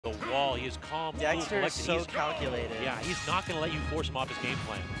He is calm, Dexter cool, is so calculated. Yeah, he's not going to let you force him off his game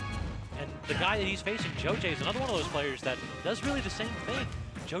plan. And the guy that he's facing, Joj, is another one of those players that does really the same thing.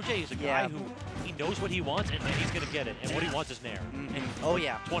 Joj is a guy who he knows what he wants, and he's going to get it. And what he wants is Nair. And oh,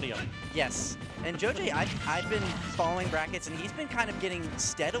 yeah. 20 of them. Yes. And Joj, I've been following brackets, and he's been kind of getting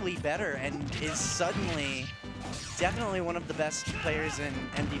steadily better and is suddenly definitely one of the best players in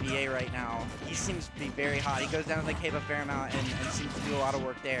MDVA right now. He seems to be very hot. He goes down to the cave a fair amount and seems to do a lot of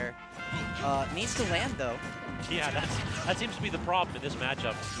work there. Needs to land, though. Yeah, that seems to be the problem in this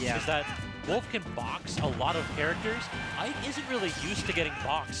matchup. Yeah. Is that Wolf can box a lot of characters. Ike isn't really used to getting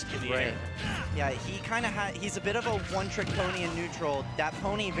boxed in the air. Yeah, he kind of he's a bit of a one-trick pony in neutral. That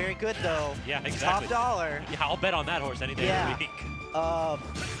pony, very good, though. Yeah, exactly. Top dollar. Yeah, I'll bet on that horse any day of the week.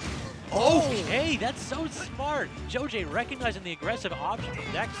 Hey, that's so smart. Joj recognizing the aggressive option from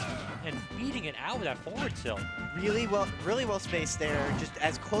Dex and feeding it out with that forward tilt. Really well spaced there. Just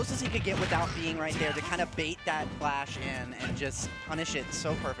as close as he could get without being right there to kind of bait that flash in and just punish it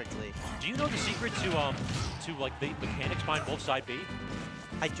so perfectly. Do you know the secret to like the mechanics behind Wolf's side B?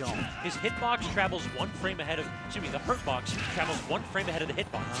 I don't. His hitbox travels one frame ahead of, excuse me, the hurt box travels one frame ahead of the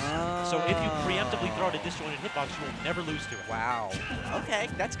hitbox. Oh. So if you preemptively throw out a disjointed hitbox, you will never lose to it. Wow. Okay,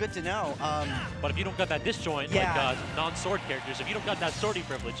 that's good to know. But if you don't got that disjoint, like non-sword characters, if you don't got that sortie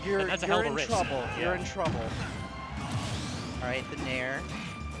privilege, then that's a hell of a risk. You're in trouble. All right, the Nair.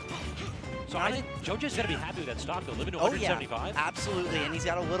 So I think Jojo's got to be happy with that stock, though, living to 175. Yeah, absolutely, and he's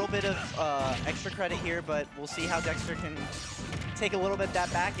got a little bit of extra credit here, but we'll see how Dexter can take a little bit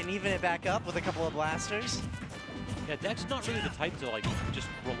that back and even it back up with a couple of blasters. Yeah, Dex not really the type to like just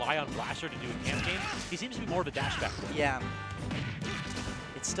rely on blaster to do a camp game. He seems to be more of a dash back. Yeah.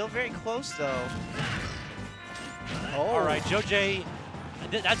 It's still very close though. Oh. All right, Joj.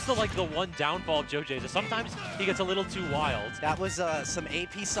 That's the one downfall of Joj. Sometimes he gets a little too wild. That was some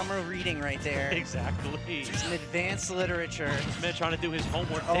AP summer reading right there. Exactly. Some advanced literature. This man trying to do his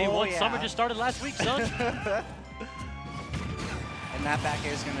homework. Day one. Summer just started last week, son. And that back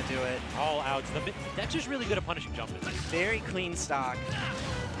air is going to do it. All out. Dexter's really good at punishing jump hits. Very clean stock.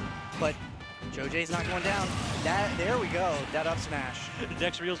 But Joj's not going down. There we go. That up smash.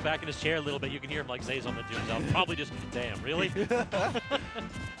 Dex reels back in his chair a little bit. You can hear him like Zay's on the tunes out. Probably just, damn, really? All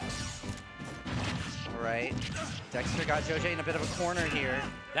right. Dexter got Joj in a bit of a corner here.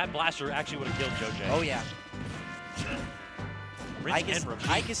 That blaster actually would have killed Joj. Oh, yeah.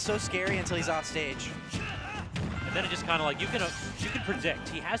 Ike is so scary until he's off stage. And then it just kind of like, you can predict.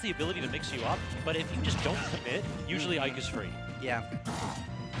 He has the ability to mix you up, but if you just don't commit, usually Ike is free. Yeah.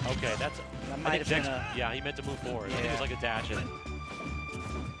 Okay, that might have been yeah, he meant to move forward. Yeah. I think it was like a dash in.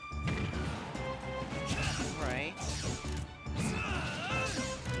 Right.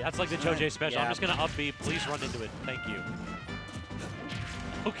 Yeah, that's like the Joj special. Yeah. I'm just going to up B. Please run into it. Thank you.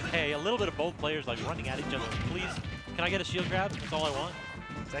 Okay, a little bit of both players like running at each other. Please, can I get a shield grab? That's all I want.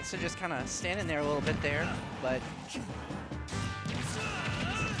 Dexter just kind of standing there a little bit there, but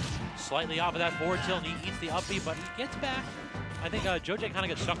slightly off of that forward tilt, and he eats the up B, but he gets back. I think Joj kind of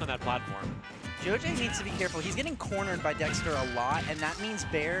gets stuck on that platform. Joj needs to be careful. He's getting cornered by Dexter a lot, and that means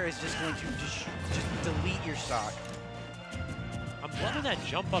Bear is just going to just delete your stock. I'm loving that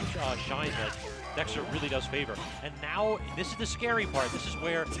jump up shine that Dexter really does favor. And now, this is the scary part. This is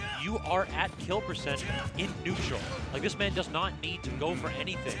where you are at kill percent in neutral. Like, this man does not need to go for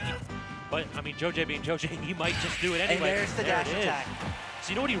anything. But, I mean, Joj being Joj, he might just do it anyway. And there's the dash attack.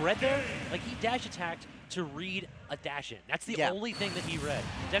 So you know what he read there? Like, he dash attacked to read a dash in. That's the only thing that he read.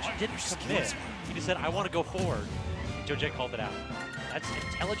 Dexter didn't commit. He just said, I want to go forward. And Joj called it out. That's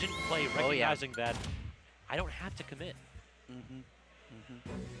intelligent play, recognizing that I don't have to commit.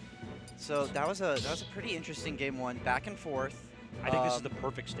 So that was a pretty interesting game one, back and forth. I think this is the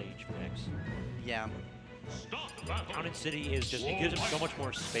perfect stage for Dex. Yeah. Down in City is just, it gives him so much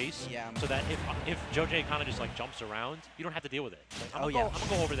more space. Yeah. So that if Joj kind of just like jumps around, you don't have to deal with it. Like, I'm gonna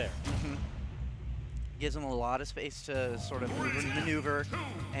go over there. Gives him a lot of space to sort of maneuver.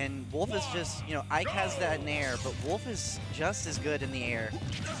 And Wolf is just, you know, Ike has that Nair, but Wolf is just as good in the air.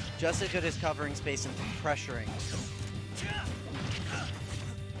 Just as good as covering space and pressuring.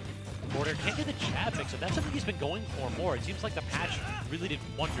 Border can't get the jab mix up. That's something he's been going for more. It seems like the patch really did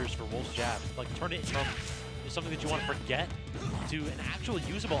wonders for Wolf's jab. Like, turn it from something that you want to forget to an actual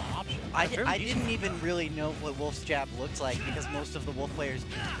usable option. I didn't even really know what Wolf's jab looked like because most of the Wolf players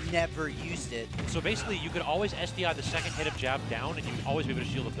never used it. So basically, you could always SDI the second hit of jab down, and you would always be able to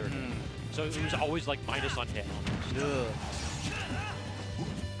shield the third hit. So it was always like minus on hit.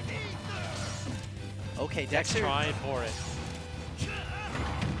 Okay, Dexter trying for it.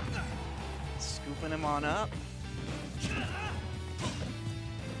 Scooping him on up.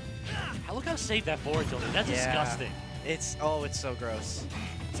 Look how safe that forward tilt is. That's disgusting. It's so gross.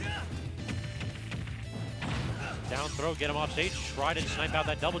 Down throw, get him off stage, try to snipe out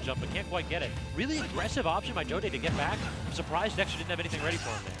that double jump, but can't quite get it. Really aggressive option by Jode to get back. I'm surprised Dexter didn't have anything ready for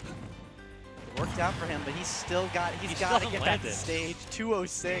him there. It worked out for him, but he's got to get back to stage.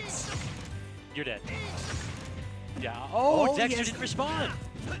 206. You're dead. Yeah. Oh, Dexter yes. didn't respond.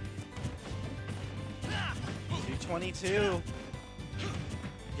 222.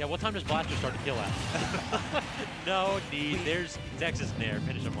 Yeah, what time does Blaster start to kill at? No need. There's Dex's Nair.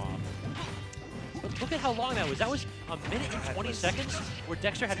 Finish him off. But look at how long that was. That was a minute and 20 seconds where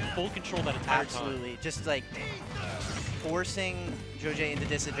Dexter had full control that entire time. Absolutely. Just like forcing Jode into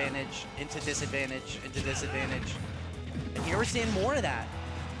disadvantage, into disadvantage, into disadvantage. And here we're seeing more of that.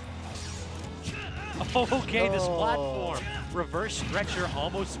 Okay, this platform. Reverse stretcher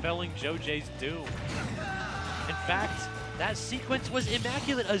almost spelling Jode's doom. In fact, that sequence was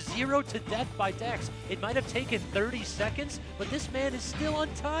immaculate. A 0 to death by Dex. It might have taken 30 seconds, but this man is still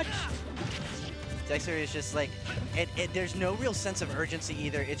untouched. Dexter is just like, there's no real sense of urgency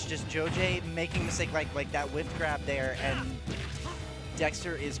either. It's just Jode making a mistake like that whip grab there, and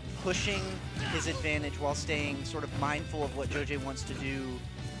Dexter is pushing his advantage while staying sort of mindful of what Jode wants to do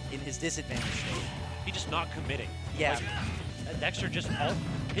in his disadvantage state. He's just not committing. Yeah. Like, Dexter just,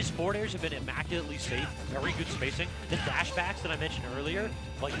 his forward airs have been immaculately safe, very good spacing. The dash backs that I mentioned earlier,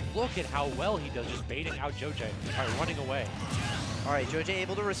 like look at how well he does just baiting out Jode by running away. All right, Jode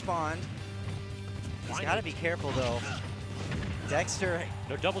able to respond. He's got to be careful though. Dexter.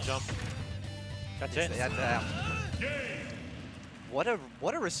 No double jump. That's it. What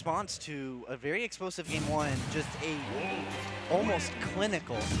a response to a very explosive game one, just a almost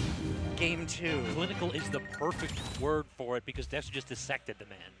clinical game two. Clinical is the perfect word for it because Dexter just dissected the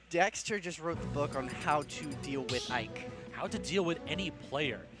man. Dexter just wrote the book on how to deal with Ike. How to deal with any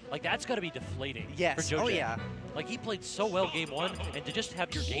player. Like, that's got to be deflating yes. for Jode. Oh, yeah. Like, he played so well game one, and to just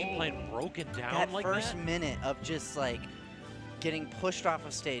have your game plan broken down that like first minute of just, like, getting pushed off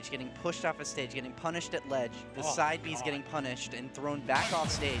of stage, getting punished at ledge, the side B's getting punished and thrown back off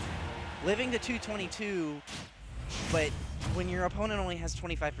stage, living to 222, but when your opponent only has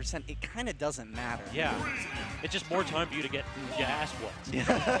 25%, it kind of doesn't matter. Yeah. It's just more time for you to get your ass whooped.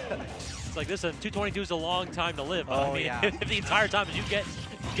 It's like, listen, 222 is a long time to live. Oh, I mean, yeah. if the entire time is you get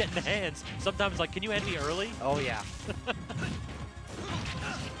in the hands, sometimes like, can you end me early? Oh, yeah.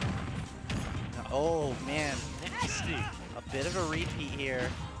 Oh, man. Nasty. A bit of a repeat here.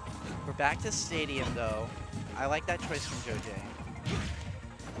 We're back to Stadium, though. I like that choice from Jode.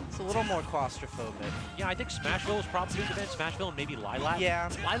 It's a little more claustrophobic. Yeah, I think Smashville is probably the best. Smashville and maybe Lilat. Yeah.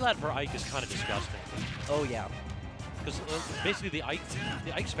 Lilat for Ike is kind of disgusting. Oh, yeah. Because basically the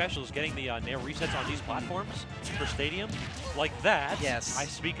Ike special is getting the Nair resets on these platforms for Stadium. Like that. Yes. I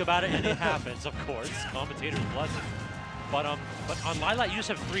speak about it and it happens, of course. Commentators bless it. But on Lilat, you just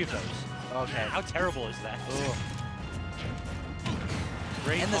have 3 of those. Okay. How terrible is that? Ooh.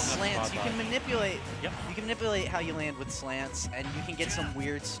 Great. And the slants, you can manipulate. Yep. You can manipulate how you land with slants, and you can get some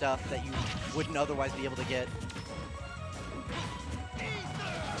weird stuff that you wouldn't otherwise be able to get.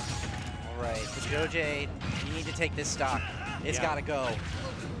 All right, the Jode, you need to take this stock. It's got to go.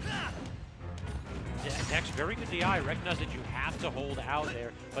 Yeah, next, very good DI. Recognize that you have to hold out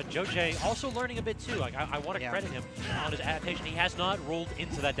there. But Jode also learning a bit too. Like I want to credit him on his adaptation. He has not rolled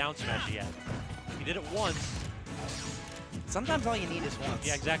into that down smash yet. He did it once. Sometimes all you need is once.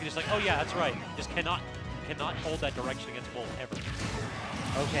 Yeah, exactly. Just like, oh yeah, that's right. Just cannot hold that direction against Bolt ever.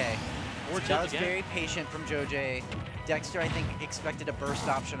 Okay. That was again. very patient from Jode. Dexter, I think, expected a burst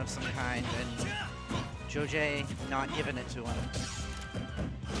option of some kind, and Jode not giving it to him.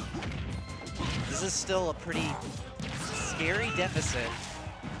 This is still a pretty scary deficit.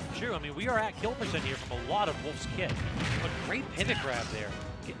 True. I mean, we are at kill percent here from a lot of Wolf's kit. A great pivot grab there.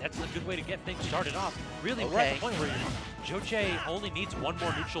 That's a good way to get things started off. Really, we're at the point where Jode only needs one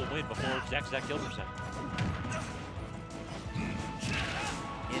more neutral win before Dex that kill percent.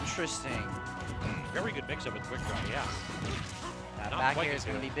 Interesting. Very good mix-up with quick draw, yeah. That back air is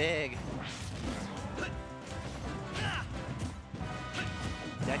going to be big.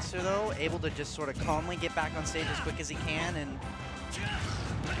 Dexter, though, able to just sort of calmly get back on stage as quick as he can, and...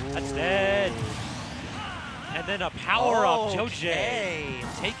 That's dead. And then a power-up,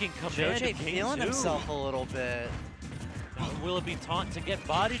 Jode taking command Jode of game feeling 2. himself a little bit. Now, will it be taunt to get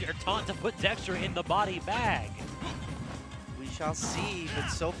bodied or taunt to put Dexter in the body bag? We shall see, but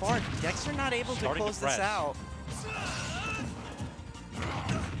so far, Dexter not able to close this out.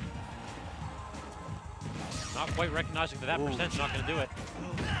 Not quite recognizing that percent's not going to do it.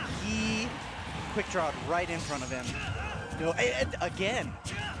 He quick drawed right in front of him. No, and again,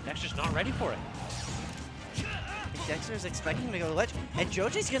 Dexter's not ready for it. Dexter's expecting him to go to the ledge, and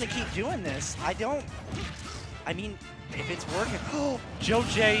Jojay's gonna keep doing this. I mean, if it's working.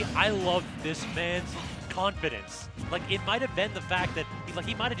 Joj, I love this man's confidence. Like, it might have been the fact that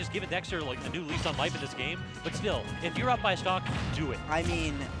he might have just given Dexter like a new lease on life in this game, but still, if you're up by a stock, do it. I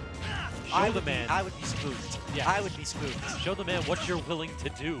mean, I would be spooked. Yeah. I would be spooked. Show the man what you're willing to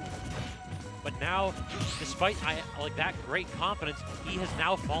do. But now, despite like that great confidence, he has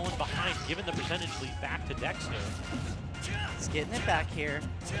now fallen behind, giving the percentage lead back to Dexter. He's getting it back here.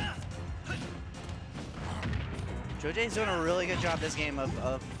 Jojay's doing a really good job this game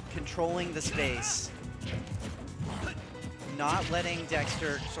of controlling the space. Not letting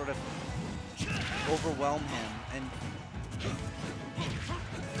Dexter sort of overwhelm him. And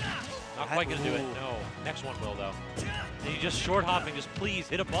not quite gonna do it, no. Next one will, though. And you just short hopping, just please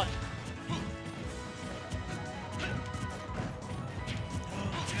hit a button.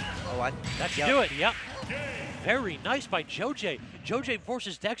 That should do it, yep. Very nice by Joj. Joj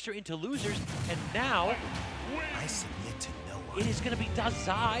forces Dexter into losers, and now I submit to no one. it is going to be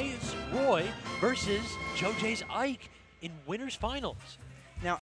Dazai's Roy versus Joj's Ike in winners finals.